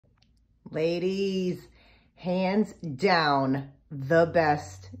Ladies, hands down, the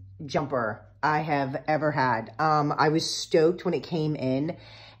best jumper I have ever had. I was stoked when it came in,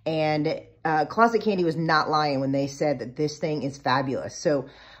 and Closet Candy was not lying when they said that this thing is fabulous. So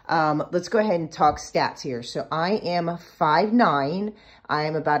let's go ahead and talk stats here. So I am 5'9". I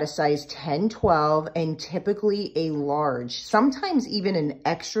am about a size 10, 12, and typically a large, sometimes even an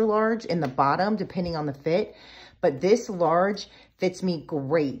extra large in the bottom, depending on the fit. But this large fits me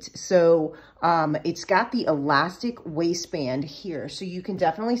great. So it's got the elastic waistband here. So you can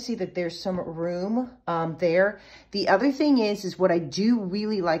definitely see that there's some room there. The other thing is what I do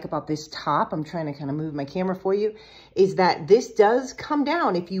really like about this top, I'm trying to kind of move my camera for you, is that this does come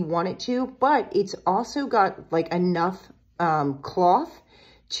down if you want it to, but it's also got like enough cloth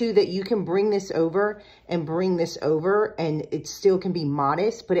too that you can bring this over and bring this over, and it still can be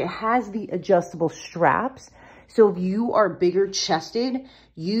modest, but it has the adjustable straps. So if you are bigger chested,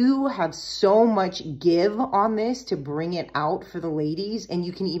 you have so much give on this to bring it out for the ladies, and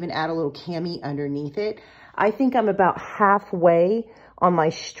you can even add a little cami underneath it. I think I'm about halfway on my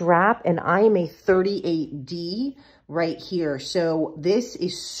strap, and I am a 38D right here. So this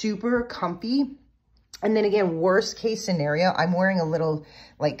is super comfy. And then again, worst case scenario, I'm wearing a little,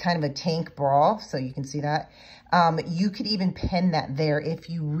 like kind of a tank bra, so you can see that. You could even pin that there if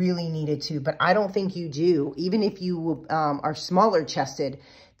you really needed to, but I don't think you do. Even if you are smaller chested,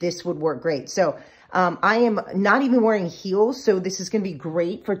 this would work great. So I am not even wearing heels, so this is gonna be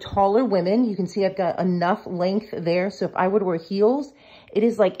great for taller women. You can see I've got enough length there, so if I would wear heels, it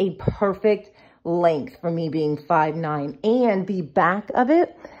is like a perfect length for me being 5'9". And the back of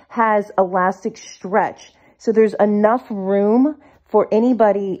it has elastic stretch. So there's enough room for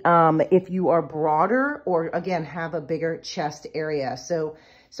anybody if you are broader or again, have a bigger chest area. So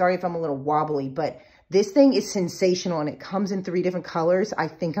sorry if I'm a little wobbly, but this thing is sensational and it comes in 3 different colors. I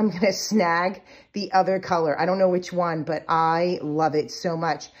think I'm gonna snag the other color. I don't know which one, but I love it so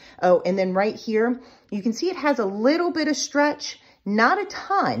much. Oh, and then right here, you can see it has a little bit of stretch, not a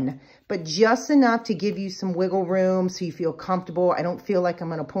ton, but just enough to give you some wiggle room so you feel comfortable. I don't feel like I'm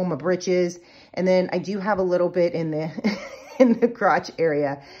gonna pull my britches. And then I do have a little bit in the, in the crotch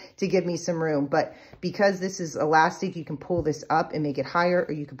area to give me some room. But because this is elastic, you can pull this up and make it higher,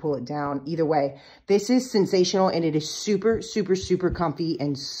 or you can pull it down. Either way, this is sensational, and it is super, super, super comfy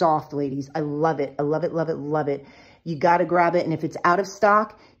and soft, ladies. I love it. I love it, love it, love it. You got to grab it. And if it's out of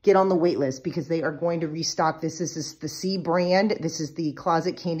stock, get on the wait list because they are going to restock. This is the C brand. This is the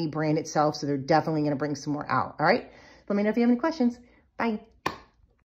Closet Candy brand itself. So they're definitely going to bring some more out. All right. Let me know if you have any questions. Bye.